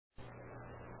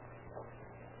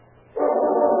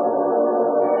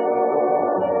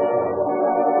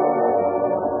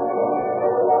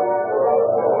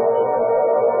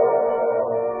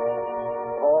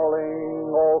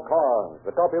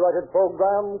copyrighted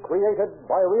program created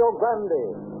by Rio Grande.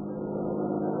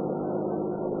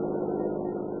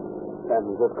 San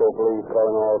Francisco police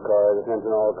calling all cars,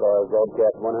 attention all cars,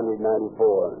 broadcast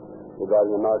 194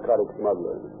 regarding a narcotic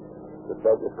smuggler.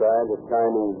 Suspect described as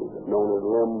Chinese, known as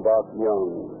Lim Bok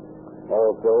Young.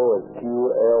 Also as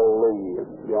Q.L. Lee.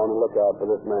 Be on the lookout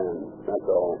for this man. That's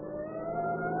all.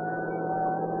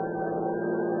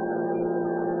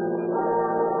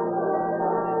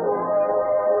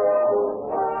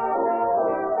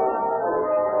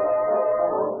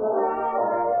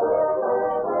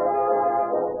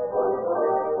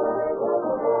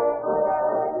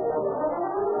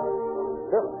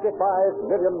 $55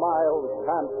 million miles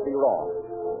can't be wrong.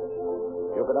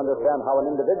 You can understand how an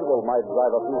individual might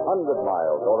drive a few hundred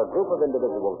miles, or a group of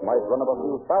individuals might run up a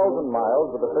few thousand miles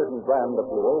with a certain brand of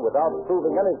fuel without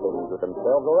proving anything to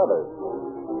themselves or others.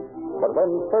 But when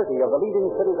 30 of the leading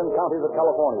cities and counties of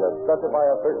California specify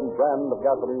a certain brand of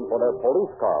gasoline for their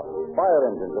police cars, fire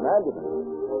engines, and ambulances,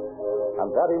 and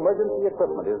that emergency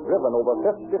equipment is driven over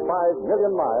 55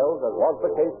 million miles, as was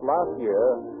the case last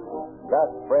year, that,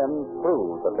 friends,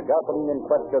 proves that the gasoline in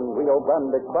question, Rio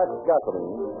Grande cracked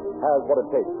gasoline, has what it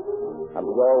takes. And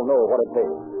we all know what it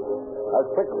takes. As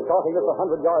quick starting as a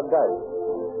 100-yard dash,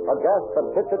 a gas that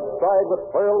hits its stride with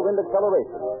whirlwind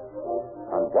acceleration,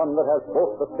 and one that has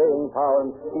both the staying power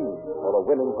and speed for a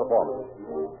winning performance.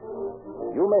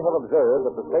 You may have observed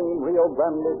that the same Rio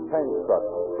Grande tank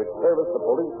trucks which service the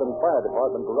police and fire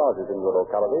department garages in your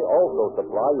locality also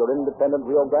supply your independent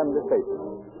Rio Grande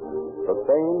stations. The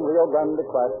same Rio Grande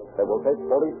crack that will take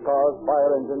police cars,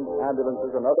 fire engines,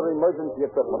 ambulances, and other emergency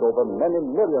equipment over many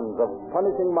millions of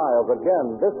punishing miles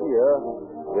again this year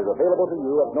is available to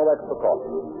you at no extra cost.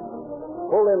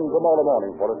 Pull in tomorrow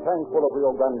morning for a tank full of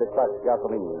Rio Grande cracked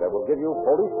gasoline that will give you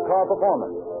police car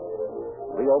performance.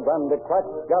 Rio Grande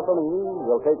cracked gasoline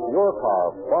will take your car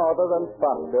farther and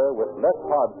faster with less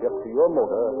hardship to your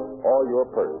motor or your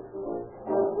purse.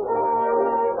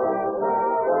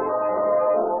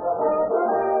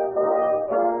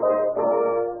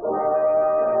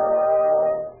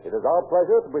 It is our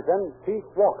pleasure to present Chief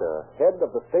Walker, head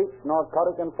of the State's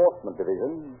Narcotic Enforcement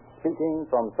Division, speaking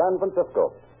from San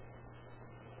Francisco.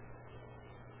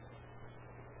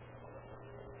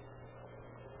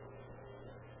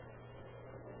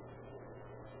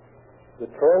 The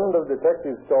trend of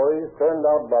detective stories turned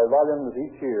out by volumes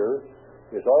each year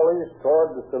is always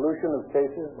toward the solution of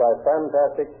cases by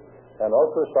fantastic and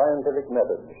ultra-scientific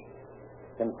methods.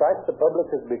 In fact, the public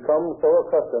has become so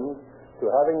accustomed to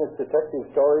having its detective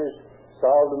stories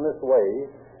solved in this way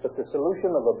that the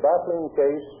solution of a baffling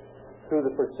case through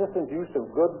the persistent use of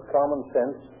good common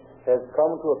sense has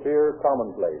come to appear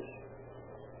commonplace.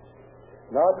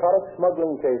 Narcotic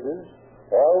smuggling cases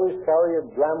always carry a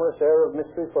glamorous air of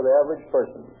mystery for the average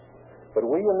person. But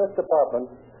we in this department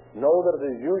know that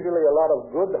it is usually a lot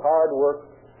of good, hard work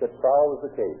that solves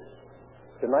the case.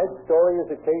 Tonight's story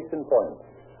is a case in point.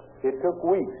 It took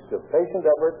weeks of patient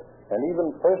effort and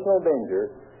even personal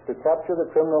danger to capture the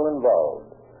criminal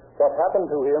involved. What happened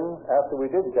to him after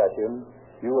we did catch him,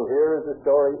 you will hear as the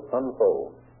story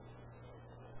unfolds.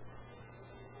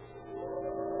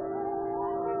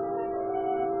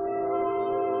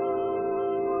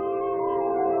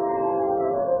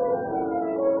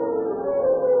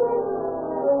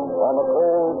 On a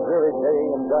cold, dreary day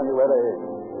in January,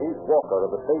 Chief Walker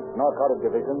of the State's Narcotic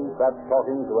Division sat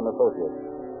talking to an associate.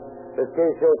 This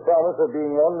case shows promise of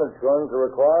being one that's going to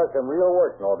require some real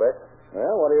work, Norbert.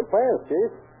 Well, what are your plans,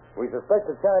 Chief? We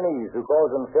suspect a Chinese who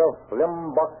calls himself Lim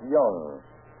Bok Young.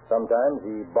 Sometimes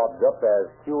he bobs up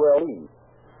as QLE.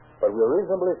 But we're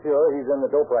reasonably sure he's in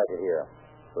the dope racket here.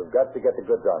 We've got to get the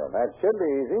goods on him. That should be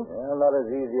easy. Well, not as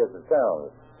easy as it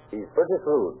sounds. He's pretty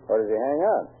shrewd. Where does he hang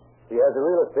out? He has a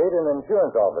real estate and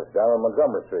insurance office down on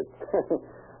Montgomery Street.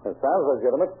 It sounds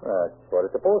legitimate. That's what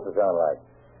it's supposed to sound like.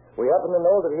 We happen to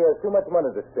know that he has too much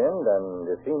money to spend and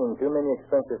is seen in too many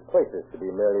expensive places to be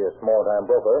merely a small-time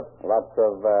broker. Lots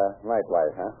of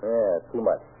nightlife, huh? Yeah, too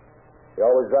much. He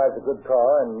always drives a good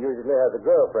car and usually has a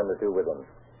girlfriend or two with him.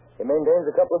 He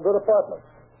maintains a couple of good apartments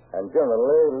and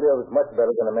generally lives much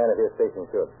better than a man at his station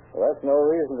should. Well, that's no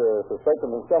reason to suspect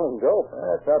him of selling dope.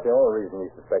 That's not the only reason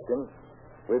you suspect him.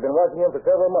 We've been watching him for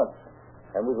several months,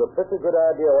 and we've a pretty good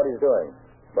idea what he's doing.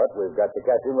 But we've got to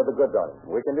catch him with the goods on him.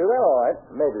 We can do that, all right.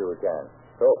 Maybe we can.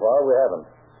 So far, we haven't.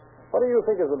 What do you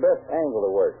think is the best angle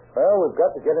to work? Well, we've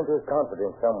got to get into his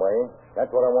confidence some way. That's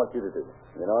what I want you to do.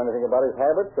 You know anything about his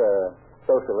habits?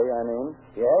 Socially, I mean?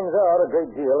 He hangs out a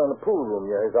great deal in the pool room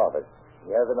near his office.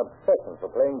 He has an obsession for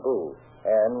playing pool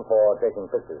and for taking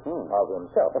pictures of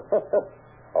himself.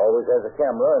 Always has a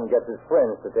camera and gets his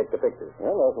friends to take the pictures.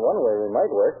 Well, that's one way we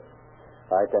might work.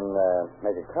 I can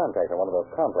make a contact on one of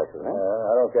those complexes, huh?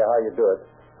 I don't care how you do it,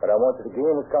 but I want you to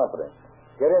gain his confidence.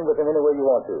 Get in with him any way you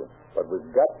want to, but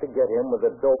we've got to get him with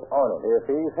the dope on him.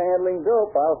 If he's handling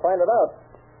dope, I'll find it out.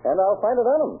 And I'll find it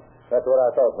on him. That's what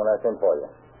I thought when I sent for you.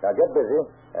 Now get busy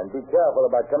and be careful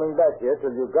about coming back here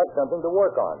till you've got something to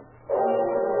work on.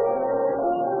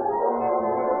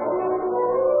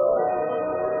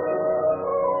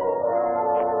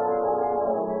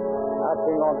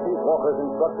 Acting on Chief Walker's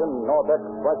instruction, Norbeck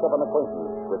strikes up an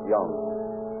acquaintance with Young.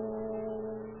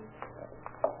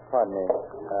 Pardon me.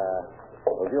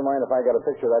 Would you mind if I got a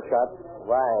picture of that shot?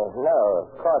 Why, no,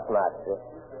 of course not.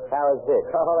 How is this?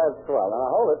 Oh, that's swell. Now,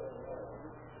 hold it.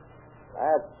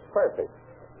 That's perfect.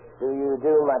 Do you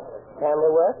do much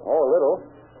camera work? Oh, a little.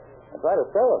 I try to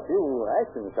sell a few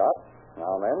action shots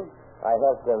now and then. I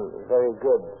have some very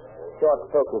good short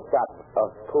focus shots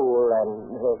of pool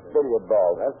and billiard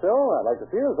balls. That's so. I'd like to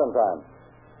see you sometime.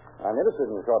 I'm interested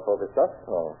in short focus stuff.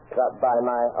 Oh, stop by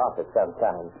my office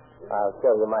sometime. I'll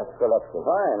show you my collection.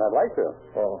 Fine, I'd like to.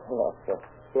 Yes.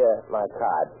 Here, my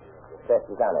card. Best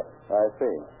is on it. I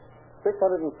see.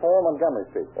 604 Montgomery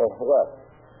Street. Yes.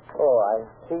 Oh, I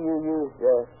see you use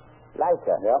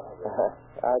lighter. Yep.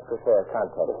 I prefer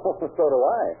contact. So do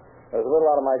I. There's a little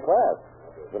out of my class.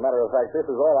 As a matter of fact, this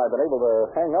is all I've been able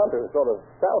to hang on to, sort of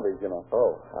salvage, you know.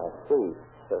 Oh, I see.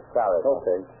 So solid.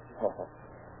 Okay.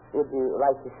 Would you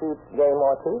like to shoot game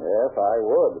or two? Yes, I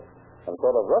would. I'm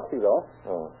sort of rusty, though.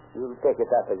 Oh, you'll pick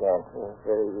it up again.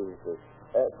 Very easy.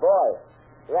 Boy,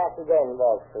 rack again,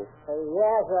 boss, please.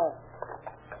 Yes, sir.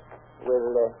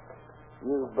 Will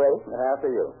you break? After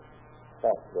you.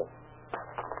 Thank you.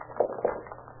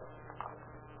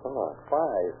 4,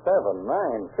 5, 7,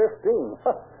 9, 15.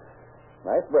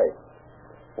 Nice break.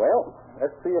 Well,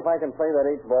 let's see if I can play that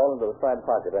 8 ball into the side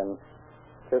pocket and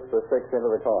kiss the 6 into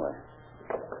the corner.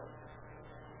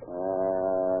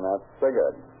 Not so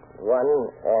good. 1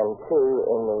 and 2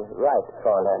 in the right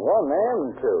corner. 1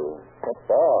 and 2.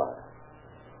 4.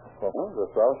 That's a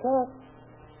swell shot.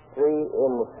 3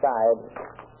 in the side.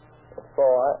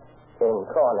 4 in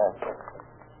corner.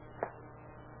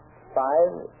 5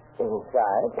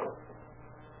 inside.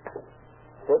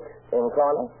 6 in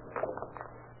corner.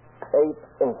 8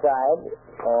 inside.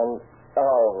 And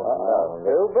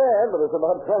too bad, but it's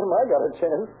about time I got a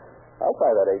chance. I'll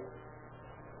try that 8.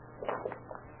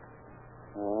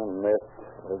 Oh, missed.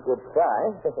 A good try.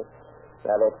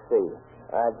 Now, let's see.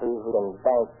 I believe we can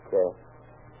bank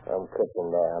some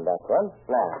cushion there on that one.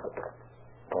 Now,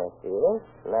 let's see this.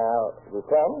 Now, the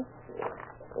 10,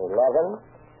 11,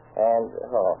 and,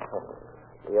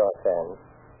 your turn.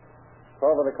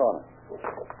 Over the corner.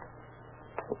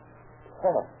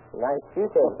 Nice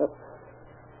shooting.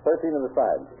 13 in the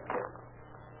side.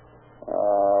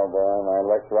 Oh, boy, my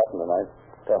luck's rotten tonight.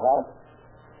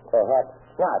 Perhaps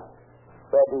not.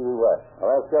 Where do you work? Well,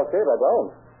 that's just it. I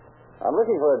don't. I'm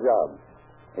looking for a job.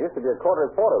 I used to be a court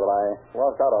reporter, but I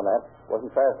walked out on that.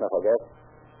 Wasn't fast enough, I guess.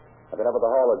 I've been up at the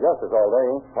Hall of Justice all day.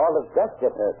 Hall of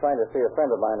Justice? Trying to see a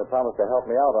friend of mine who promised to help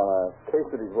me out on a case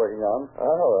that he's working on.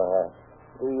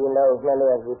 Do you know many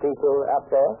of the people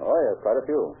up there? Oh, yes, quite a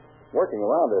few. Working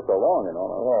around there so long, you know.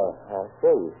 Yes, I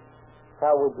see.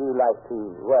 How would you like to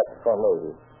work for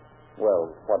me?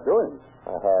 Well, what doing?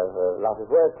 I have a lot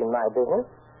of work in my business.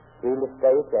 Real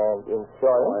estate and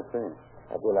insurance. Oh, I see.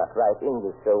 I do not write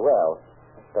English so well.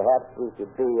 Perhaps we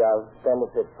could be of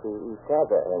benefit to each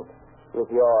other, and with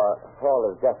your Hall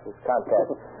of Justice contact.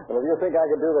 Well, if you think I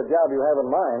could do the job you have in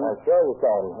mind... I'm sure you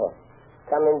can.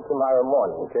 Come in tomorrow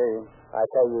morning. Okay. I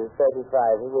tell you 35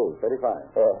 a week.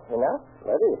 35. Enough?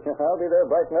 Ready. I'll be there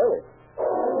bright and early.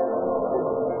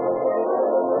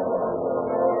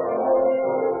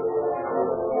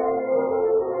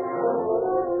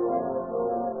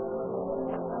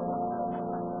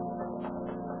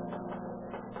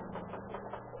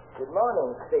 Good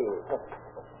morning, Steve.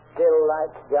 Still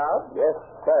like job? Yes,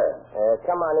 sir.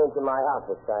 Come on into my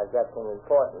office. I've got some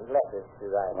important letters to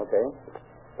write. Okay.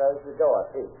 Close the door,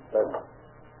 please. Certainly.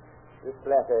 This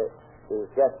letter is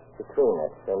just between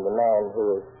us and the man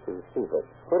who is to receive it.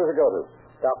 Who does it go to?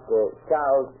 Dr.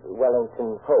 Charles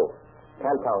Wellington Ho,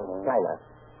 Canton, China.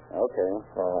 Okay.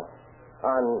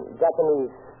 On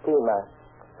Japanese steamer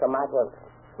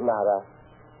Kamatamara,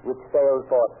 which sailed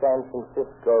for San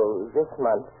Francisco this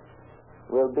month,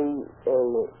 will be a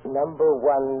number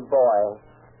 1 boy,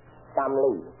 Sam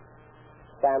Lee.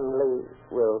 Sam Lee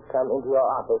will come into your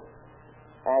office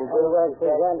and we will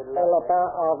present a letter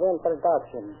of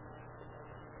introduction.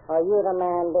 Are you the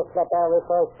man this letter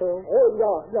refers to?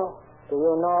 Oh, yeah. Do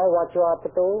you know what you are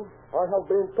to do? I have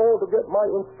been told to get my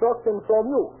instructions from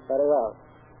you. Very well.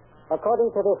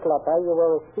 According to this letter, you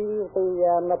will receive the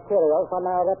material from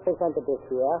our representative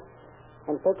here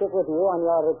and take it with you on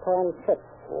your return trip.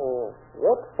 Oh,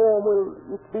 what form will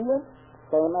it be in?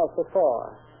 Same as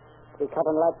before. The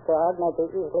cotton-like drug may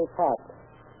be easily packed.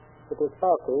 It is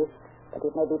bulky, but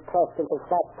it may be pressed into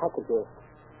flat packages.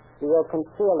 You will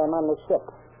conceal them on the ship,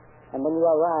 and when you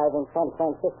arrive in San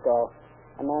Francisco,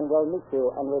 a man will meet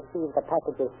you and receive the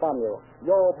packages from you.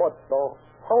 But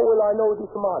how will I know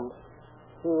this man?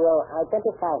 He will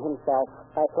identify himself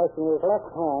by placing his left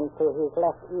hand to his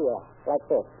left ear, like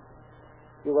this.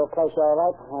 You will place your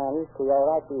right hand to your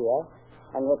right ear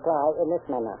and reply in this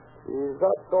manner. Is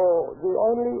that the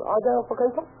only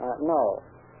identification? No.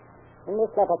 In this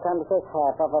letter comes this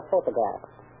half of a photograph.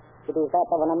 It is that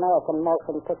of an American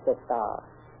motion picture star.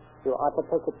 You ought to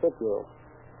take it with you.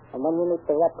 And when you meet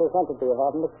the representative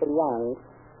of Mr. Young,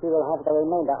 he will have the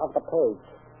remainder of the page.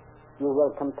 You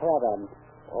will compare them.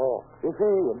 Oh, if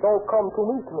he don't come to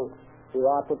meet me? You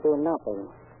ought to do nothing.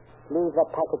 Leave the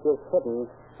packages hidden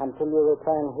until you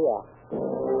return here.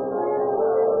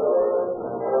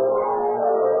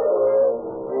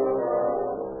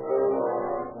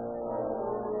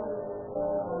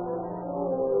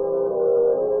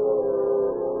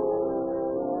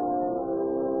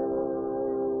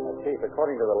 Chief,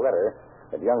 according to the letter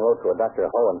that Young wrote to a Dr.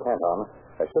 Hull in Canton,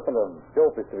 a shipment of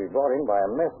dope is to be brought in by a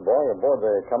mess boy aboard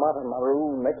the Kamata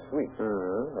Maru next week.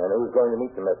 And who's going to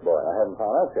meet the mess boy? I haven't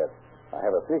found out yet. I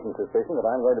have a sneaking suspicion that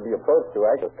I'm going to be approached to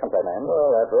act as company man.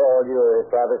 Well, after all, you're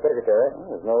his private secretary.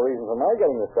 Well, there's no reason for my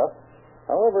getting this stuff.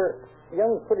 However,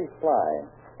 Young's pretty sly.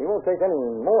 He won't take any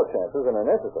more chances than are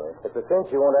necessary. It's a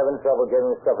cinch you won't have any trouble getting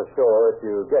the stuff ashore if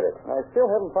you get it. I still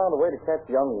haven't found a way to catch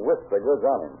Young with the goods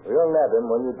on him. You'll nab him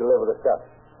when you deliver the stuff.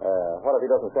 What if he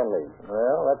doesn't send me?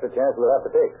 Well, that's a chance we'll have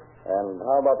to take. And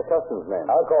how about the customs men?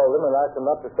 I'll call them and ask them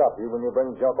not to stop you when you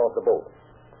bring junk off the boat.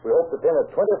 We hope to pin a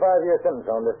 25-year sentence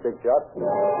on this big shot.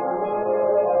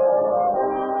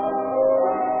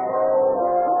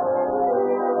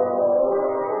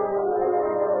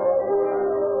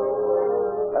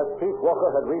 As Chief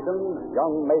Walker had reasoned,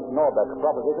 Young made Norbeck a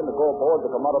proposition to go aboard the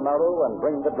Kamata Maru and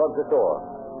bring the drugs ashore.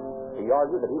 He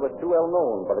argued that he was too well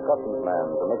known by the customs man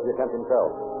to make the attempt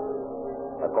himself.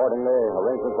 Accordingly,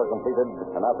 arrangements were completed,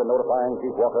 and after notifying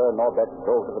Chief Walker, Norbeck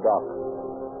drove to the dock.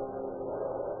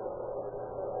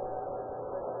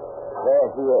 There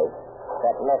he is.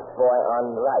 That next boy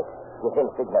on the right. Give him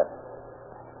signal.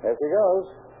 There she goes.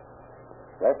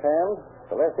 Left hand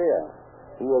to left ear.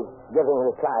 He is giving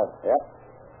reply. Yep.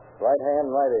 Right hand,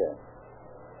 right ear.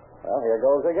 Well, here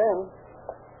goes again.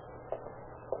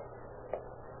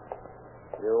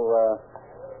 You,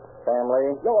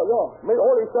 family? Yeah. Me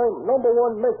only same number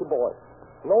one Messi boy.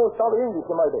 No sabe English,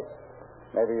 maybe.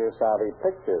 Maybe you savvy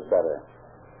pictures better.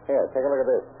 Here, take a look at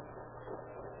this.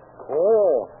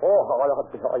 Oh, I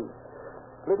like to see.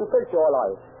 Little picture I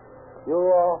like. You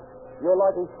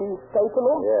like to see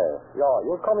Stapleton? Yes. Yeah,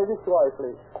 you come this way,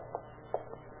 please.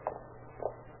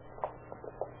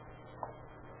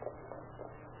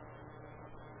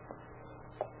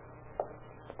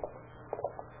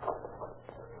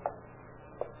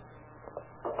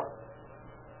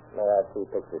 May I see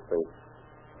pictures, please?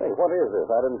 Hey, what is this?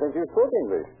 I didn't think you spoke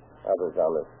English. Others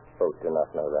on this boat do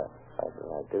not know that.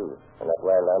 I do. And that's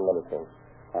why I learn many things.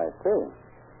 I see.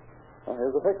 Well,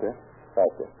 here's the picture. Thank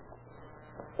you.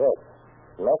 Yes,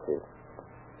 message.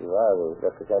 You are the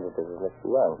representative of Mr.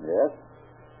 Young. Yes.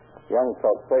 Young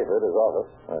felt safer at his office.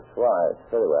 That's wise.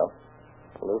 Very well.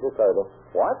 Move your clothing.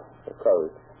 What? The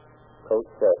clothes. Coat,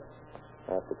 shirt.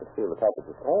 I have to conceal the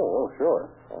packages. Oh, sure.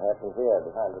 I have them here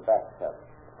behind the back shelf.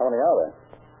 How many are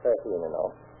there? 13 in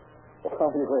all.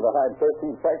 Well, you're going to hide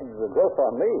 13 packages of growth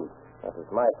on me. That is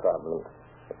my problem.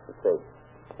 It's the safe.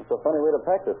 It's a funny way to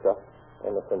pack this stuff.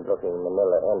 Innocent-looking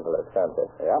manila envelopes, aren't they?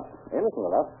 Yeah, innocent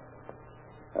enough.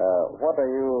 What are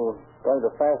you going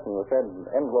to fasten the said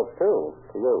envelope to?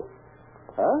 To you.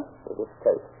 Huh? With this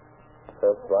tape.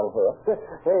 First one here.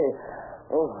 Hey.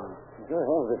 Oh, your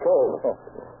hands are cold.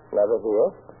 Another here.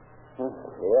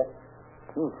 Here.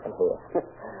 And here.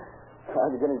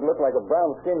 I'm beginning to look like a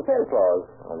brown-skinned Santa Claus.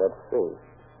 Well, let's see.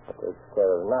 That takes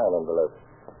care of 9 envelopes.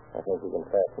 I think you can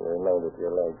fasten the remainder to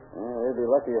your legs. You'd be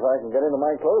lucky if I can get into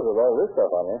my clothes with all this stuff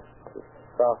on you. It's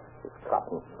soft as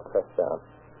cotton, pressed down.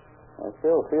 I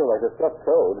still feel like the stuff's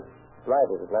sewed. It's light,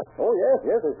 is it not? Oh,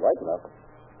 yes, it's light enough.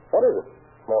 What is it?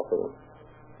 Morphine.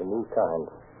 The new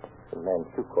kind. The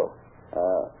Manchukuo.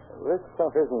 This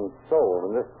stuff isn't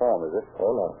sold in this form, is it?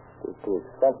 Oh, no. It's too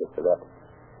expensive for that.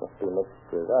 Must be mixed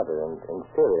with other and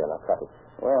inferior narcotics.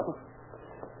 Well,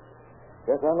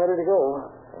 Guess I'm ready to go.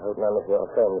 I hope none of your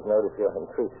friends notice your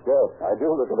increased girth. I do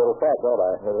look a little fat, don't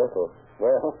I? A little.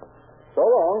 Well, so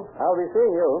long. I'll be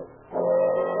seeing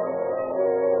you.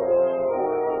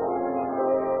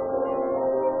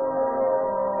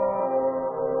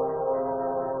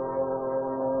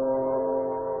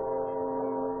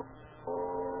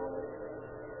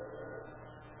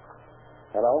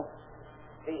 Hello?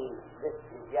 Steve, this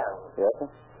is Young. Yes, sir?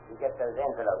 You get those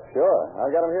envelopes? Sure. I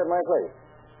got them here at my place.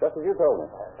 Just as you told me.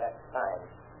 That's fine.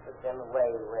 Put them away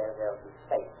where they'll be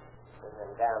safe. Bring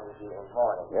them down with you in the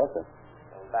morning. Yes, sir.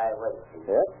 And by the way, Steve,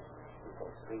 Yes? you can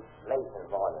sleep late in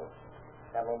the morning.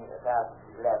 Come in about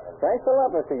 11. Thanks a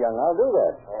lot, Mr. Young. I'll do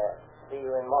that. See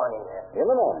you in the morning then. In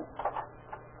the morning.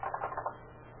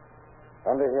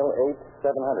 Underhill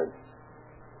 8700.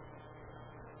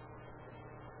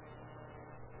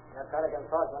 Narcotic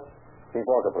enforcement. Chief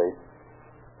Walker, please.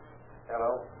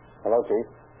 Hello? Hello, Chief.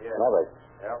 Yes. Norbert.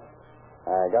 Yeah?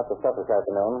 I got the stuff this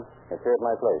afternoon. It's here at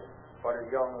my place. What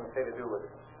did Young say to do with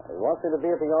it? He wants me to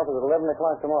be at the office at 11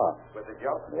 o'clock tomorrow. With the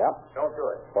jump? Yep. Don't do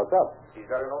it. What's up? He's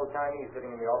got an old Chinese sitting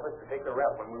in the office to take the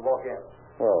rep when we walk in.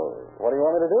 Well, what do you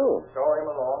want me to do? Show him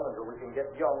along until we can get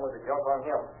Young with the jump on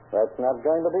him. That's not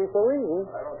going to be so easy.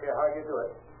 I don't care how you do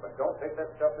it, but don't take that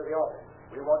stuff to the office.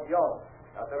 We want Young,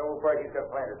 not that old break he's got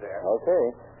planted there. Okay.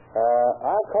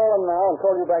 I'll call him now and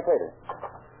call you back later.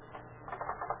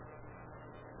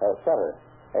 Sutter,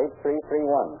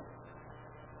 8331.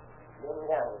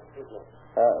 Young speaking.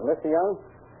 Mr. Young,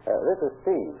 this is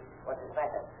Steve. What's the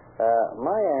matter?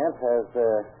 My aunt has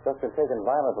just been taken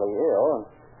violently ill, and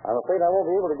I'm afraid I won't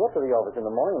be able to get to the office in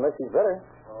the morning unless she's better.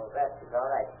 Oh, that's all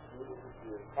right.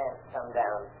 You can't come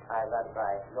down. I run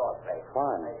by your place.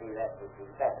 Fine. Maybe that would be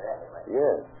better anyway.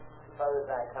 Yes. Suppose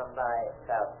I come by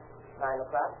about 9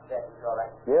 o'clock? That is all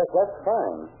right. Yes, that's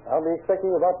fine. I'll be expecting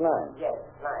you about 9. Yes,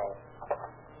 9.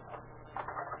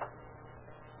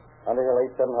 Underhill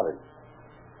 8700.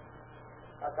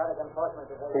 Narcotic enforcement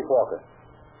is Chief Walker.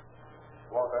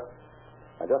 Walker?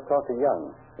 I just talked to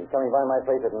Young. He's coming by my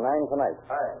place at 9 tonight.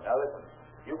 Fine. Now listen.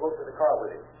 You go to the car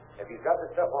with him. If he's got the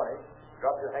stuff on him,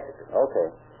 drop your handkerchief. Okay.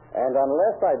 And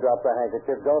unless I drop the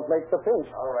handkerchief, don't make the pinch.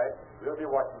 All right. We'll be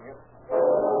watching you.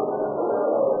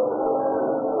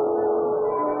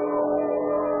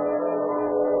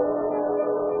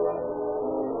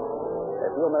 A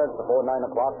few minutes before 9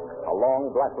 o'clock, a long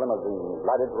black limousine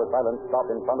glided to a silent stop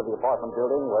in front of the apartment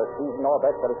building where Steve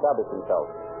Norbeck had established himself.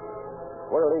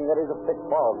 Swirling eddies of thick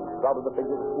fog shrouded the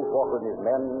figures of Chief Walker and his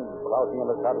men crouching in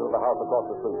the shadows of the house across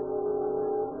the street.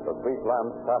 The street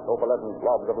lamps cast opalescent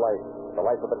globs of light. The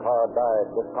lights of the car died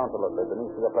disconsolately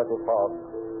beneath the oppressive fog.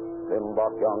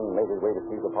 Limbach Young made his way to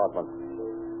Steve's apartment.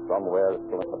 Somewhere,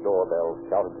 still at the doorbell,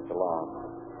 shouted the alarm.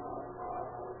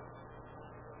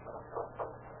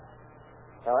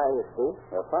 How are you, Steve?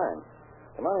 You're fine.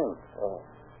 Come on in.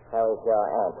 How is your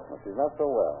aunt? Well, she's not so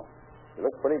well. She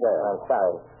looks pretty bad. I'm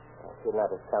sorry. I should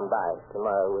not have come by.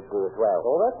 Tomorrow would do as well.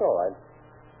 Oh, that's all right.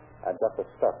 I've got the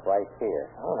stuff right here.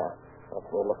 Oh, let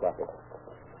me look at it.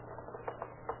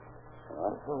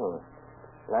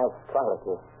 Nice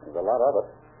quality. There's a lot of it.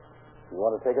 You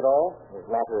want to take it all? As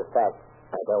a matter of fact,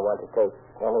 I don't want to take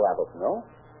any of it. No?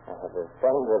 I have a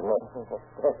friend with me.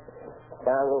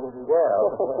 Charming girl.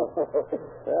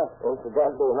 Yeah.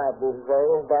 Incidentally, it might be very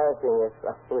embarrassing if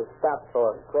we stopped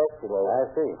for questioning. I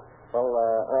see. Well,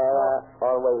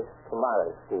 always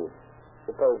tomorrow, Steve.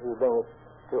 Suppose you bring it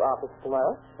to office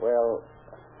tomorrow? Well,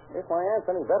 if my aunt's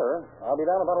any better, I'll be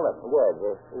down about 11. Good.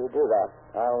 If you do that.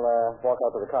 I'll walk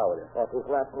out to the car with you. That is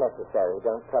not necessary.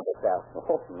 Don't trouble yourself.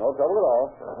 Oh, no trouble at all.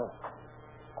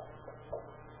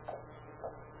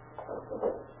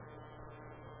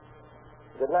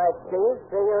 Good night, Steve.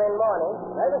 See you in morning.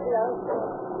 Night, Mr. Young.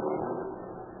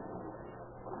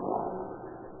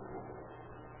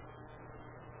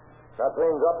 Not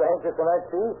playing drop the handkerchief tonight,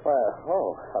 Chief?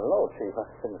 Hello, Chief. I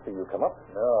didn't see you come up.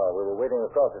 No, we were waiting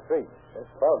across the street. This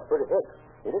fog's pretty thick.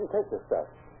 You didn't take this stuff.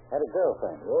 Had a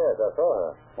girlfriend. Yes, I saw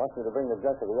her. Wants me to bring the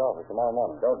judge to the office tomorrow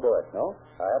morning. Don't do it. No?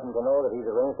 I happen to know that he's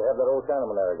arranged to have that old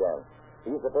Chinaman there again.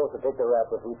 He's supposed to take the rap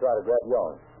if we try to grab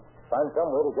Young. Find some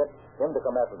way to get him to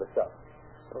come after the stuff.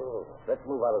 Oh, let's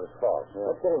move out of this fog. Yeah.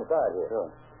 Let's get inside here.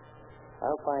 Sure.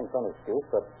 I'll find some excuse,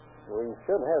 but we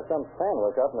should have some plan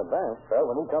work out in advance. Well,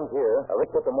 when he comes here,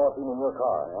 Rick put the morphine in your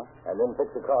car, and then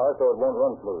fix the car so it won't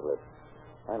run smoothly.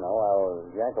 I know. I'll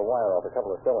yank a wire off a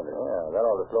couple of cylinders. Yeah, that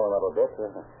ought to slow him up a bit.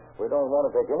 We don't want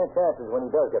to take any chances when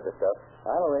he does get the stuff.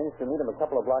 I'll arrange to meet him a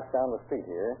couple of blocks down the street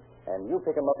here, and you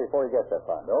pick him up before he gets that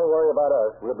far. Don't worry about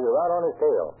us. We'll be right on his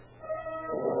tail.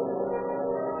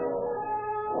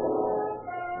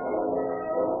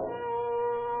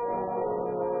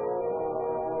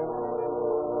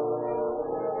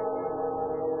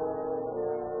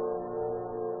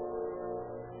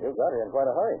 got here in quite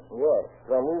a hurry. Yes.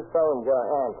 When you phoned your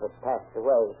aunt had passed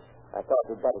away, I thought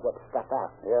we'd better get the stuff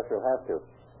out. Yes, we'll have to.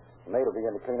 The maid will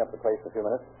begin to clean up the place in a few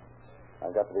minutes.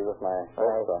 I've got to be with my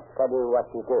I'll tell you what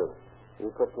you do. You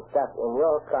put the stuff in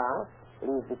your car,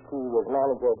 leave the key with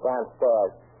manager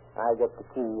downstairs. I'll get the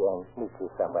key and meet you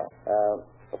somewhere.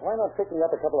 But why not pick me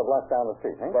up a couple of blocks down the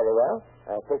street, eh? Very well.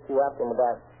 I'll pick you up in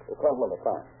about 10 minutes.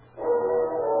 Fine.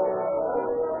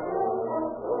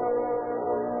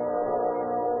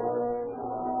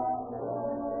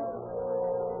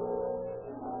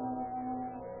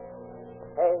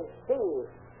 Hey, Steve,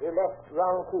 you left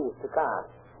wrong keys to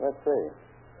car. Let's see.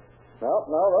 No,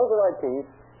 those are right keys.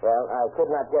 Well, I could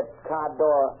not get car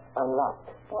door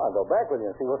unlocked. Well, I'll go back with you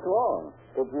and see what's wrong.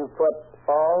 Did you put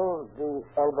all the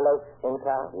envelopes in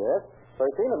car? Yes,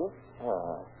 13 of them.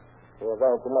 Oh, you're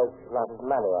going to make a lot of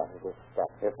money out of this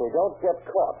stuff. If we don't get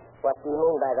caught. What do you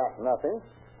mean by that? Nothing.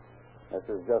 This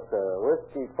is just a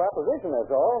risky proposition,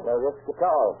 that's all. No risk at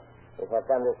all. We have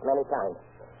done this many times.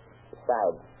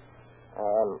 Besides, I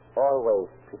am always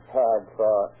prepared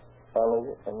for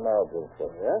any emergency.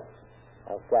 Yes?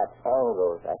 I've got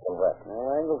angles I can work. No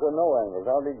angles or no angles.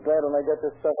 I'll be glad when I get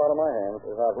this stuff out of my hands.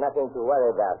 You have nothing to worry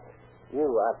about. You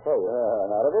are safe.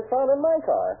 Not if it's found in my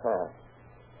car. Huh.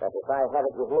 But if I have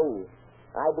it with me,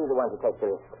 I'd be the one to take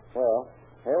the risk. Well,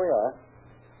 here we are.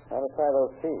 How to tie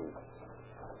those keys.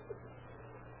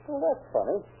 Well, that's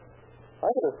funny. I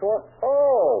could have sworn...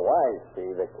 Oh, I see.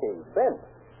 The key bent.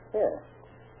 Here.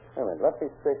 Wait a minute. Let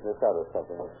me straighten this out or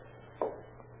something.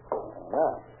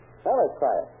 Now let's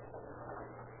try it.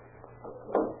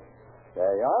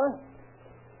 There you are.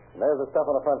 And there's the stuff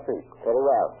on the front seat. Very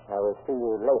well. I will see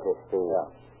you later, Steve. Yeah.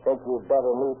 Think you'd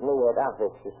better meet me at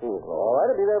office this evening. All right,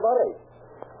 I'll be there about 8.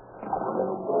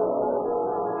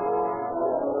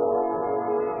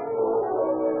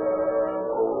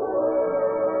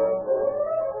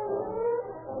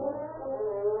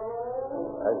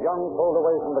 As Young pulled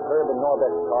away from the curb in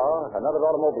Norbeck's car, another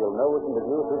automobile nosed into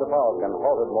view through the fog and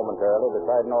halted momentarily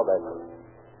beside Norbeck.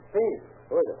 Steve,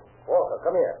 who is it? Walker,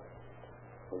 come here.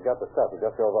 He's got the stuff. He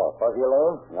just drove off. Was he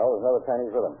alone? No, there's another Chinese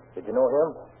with him. Did you know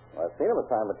him? Well, I've seen him a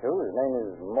time or two. His name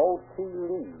is Mo T.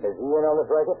 Lee. Is he in on this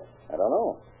racket? I don't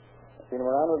know. I've seen him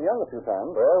around with Young a few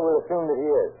times. Well, we'll assume that he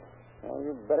is. Well,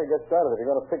 you better get started if you're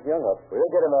going to pick Young up.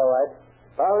 We'll get him all right.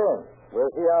 Pile in.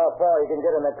 We'll see how far he can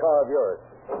get in that car of yours.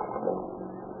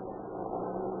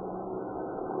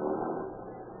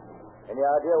 Any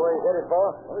idea where he's headed for?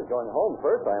 Well, he's going home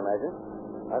first, I imagine.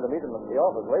 I'll meet him at the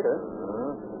office later.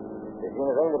 Is he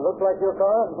anything that looks like your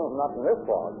car? No, not in this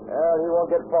fog. Well, he won't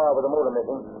get far with the motor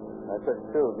missing. I took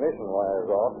 2 ignition wires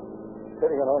off.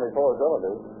 Sitting on only 4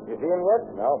 cylinders. You see him yet?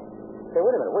 No. Hey,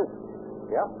 wait a minute. Wait.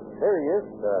 Yeah, there he is.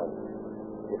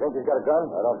 You think he's got a gun?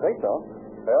 I don't think so.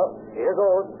 Well, here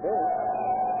goes. Yeah.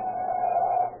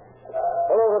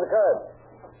 Pull over the curb.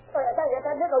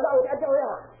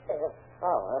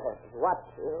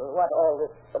 What all this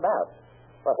about?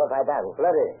 What have I done?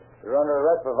 Plenty. You're under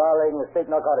arrest for violating the state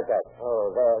narcotic act. Oh,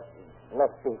 there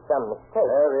must be some mistake.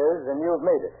 There is, and you've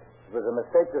made it. It was a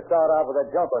mistake to start out with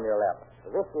that junk on your lap.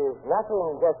 This is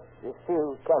nothing, just a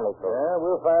few chemicals. Yeah,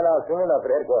 we'll find out soon enough at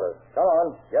headquarters. Come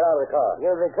on, get out of the car.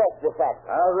 You'll regret the fact.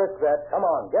 I'll risk that. Come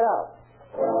on, get out.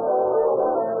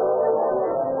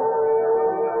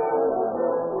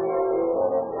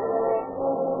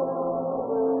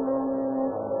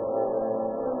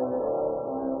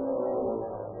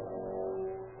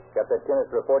 Got that chemist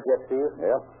report yet, Steve?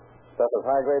 Yep. Stuff is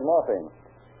high-grade morphine.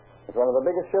 It's one of the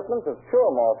biggest shipments of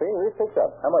pure morphine we've picked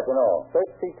up. How much in all?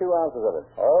 32 ounces of it.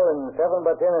 All in 7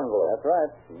 by 10 envelopes. That's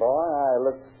right. Boy, I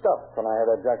looked stuffed when I had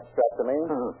that jack strapped to me.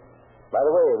 By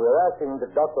the way, we're asking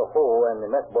that Dr. Ho and the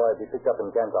mess boy be picked up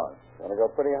in Canton. Going to go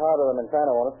pretty hard on them in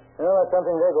China, won't it? You know, that's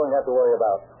something they're going to have to worry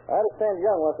about. I understand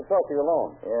Young wants to talk to you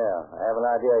alone. Yeah, I have an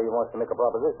idea he wants to make a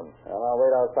proposition. And I'll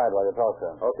wait outside while you talk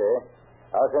to him. Okay.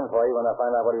 I'll send for you when I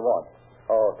find out what he wants.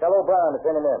 Oh, tell O'Brien to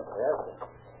send him in. Yes, sir.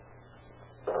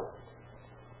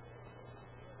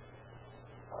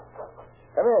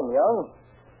 Come in, Young.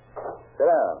 Sit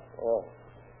down. Yes,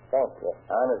 thank you.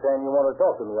 I understand you want to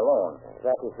talk to me alone.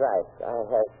 That is right. I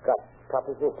have got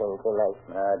propositions to make.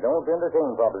 Don't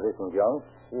entertain propositions, Young.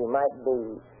 You might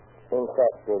be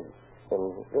interested in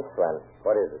this one.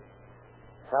 What is it?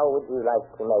 How would you like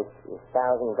to make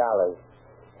 $1,000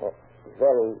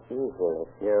 very easily?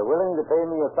 You're willing to pay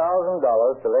me $1,000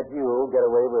 to let you get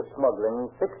away with smuggling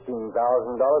 $16,000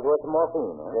 worth of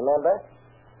morphine. Huh? Remember,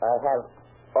 I have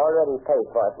already paid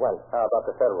for it once. How about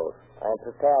the Federals? I'm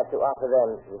prepared to offer them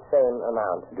the same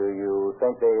amount. Do you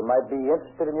think they might be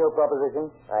interested in your proposition?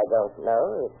 I don't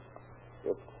know.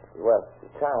 It's Well,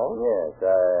 town? Yes,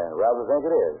 I rather think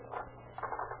it is.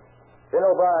 Finn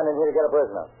O'Brien in here to get a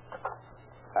prisoner.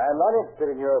 I'm not interested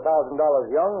in your $1,000,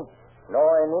 young, nor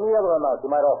in any other amount you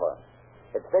might offer.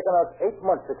 It's taken us 8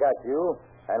 months to catch you,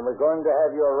 and we're going to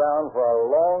have you around for a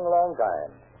long, long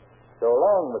time. So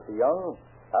long, Mr. Young.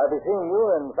 I'll be seeing you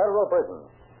in federal prison.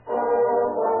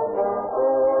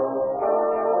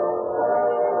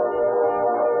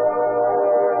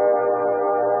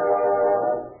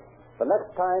 The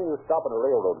next time you stop at a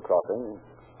railroad crossing,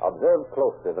 observe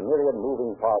closely the myriad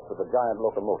moving parts of the giant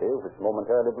locomotive which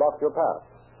momentarily blocks your path.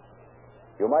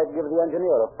 You might give the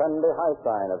engineer a friendly high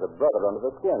sign as a brother under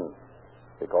the skin,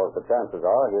 because the chances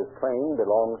are his train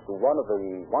belongs to one of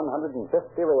the 150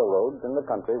 railroads in the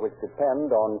country which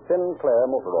depend on Sinclair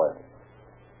motor oil.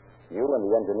 You and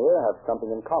the engineer have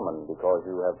something in common because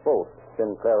you have both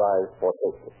Sinclairized for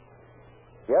safety.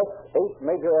 Yes, 8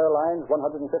 major airlines,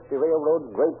 150 railroads,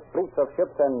 great fleets of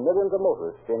ships, and millions of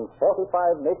motorists in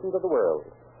 45 nations of the world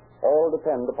all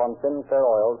depend upon Sinclair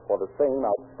oils for the same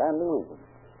outstanding reason.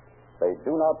 They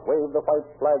do not wave the white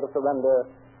flag of surrender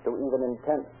to even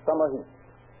intense summer heat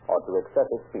or to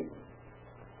excessive speed.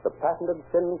 The patented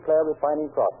Sinclair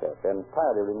refining process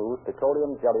entirely removes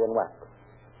petroleum jelly and wax.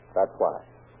 That's why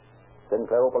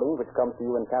Sinclair Opaline, which comes to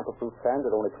you in tamper-proof cans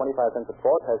at only 25 cents a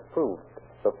quart, has proved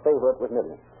the favorite with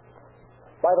millions.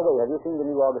 By the way, have you seen the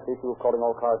new August issue of Calling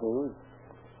All Cars News?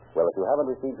 Well, if you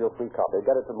haven't received your free copy,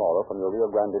 get it tomorrow from your Rio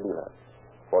Grande dealer,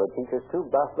 for it features 2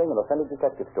 baffling and authentic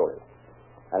detective stories.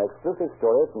 An exclusive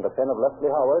story from the pen of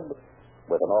Leslie Howard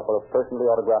with an offer of personally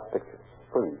autographed pictures,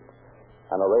 free.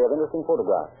 An array of interesting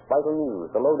photographs, vital news,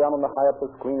 the lowdown on the high-ups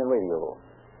of screen and radio,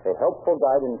 a helpful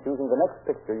guide in choosing the next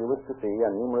picture you wish to see,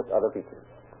 and numerous other features.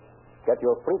 Get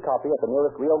your free copy at the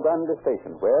nearest Rio Grande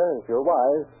station, where, if you're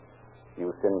wise,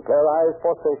 you Sinclairize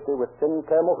for safety with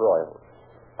Sinclair motor oil,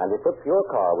 and equip your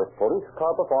car with police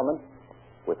car performance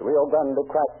with Rio Grande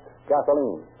cracked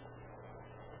gasoline.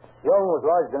 Young was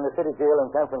lodged in the city jail in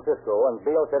San Francisco, and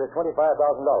bail set at $25,000,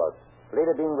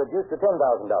 later being reduced to $10,000.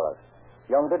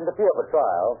 Young didn't appear for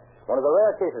trial, one of the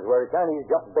rare cases where a Chinese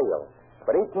jumped bail,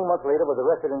 but 18 months later was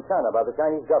arrested in China by the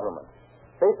Chinese government.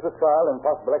 Faced with trial and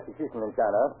possible execution in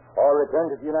China, or return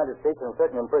to the United States in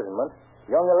certain imprisonment,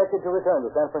 Young elected to return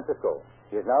to San Francisco.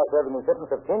 He is now serving a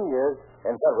sentence of 10 years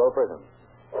in federal prison.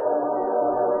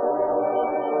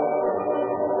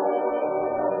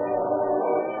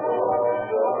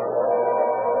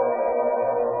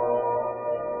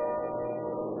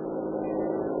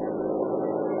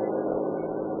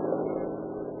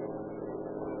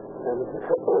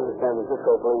 San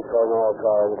Francisco Police calling all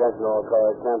cars, attention all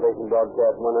cars, cancellation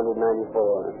broadcast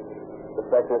 194.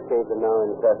 Suspect escape is now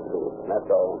in custody. That's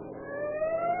all.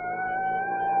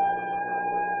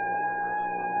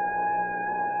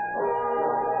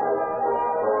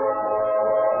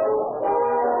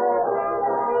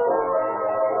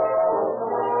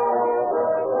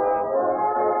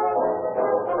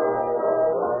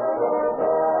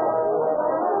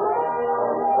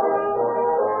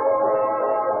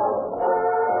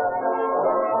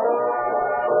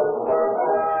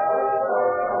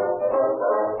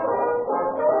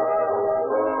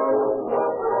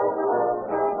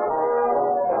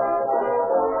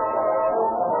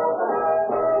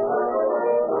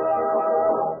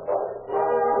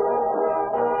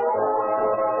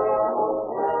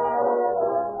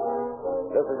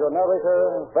 This is your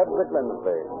narrator, Frederick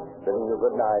Lindsley, bidding you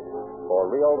good night for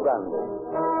Rio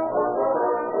Grande.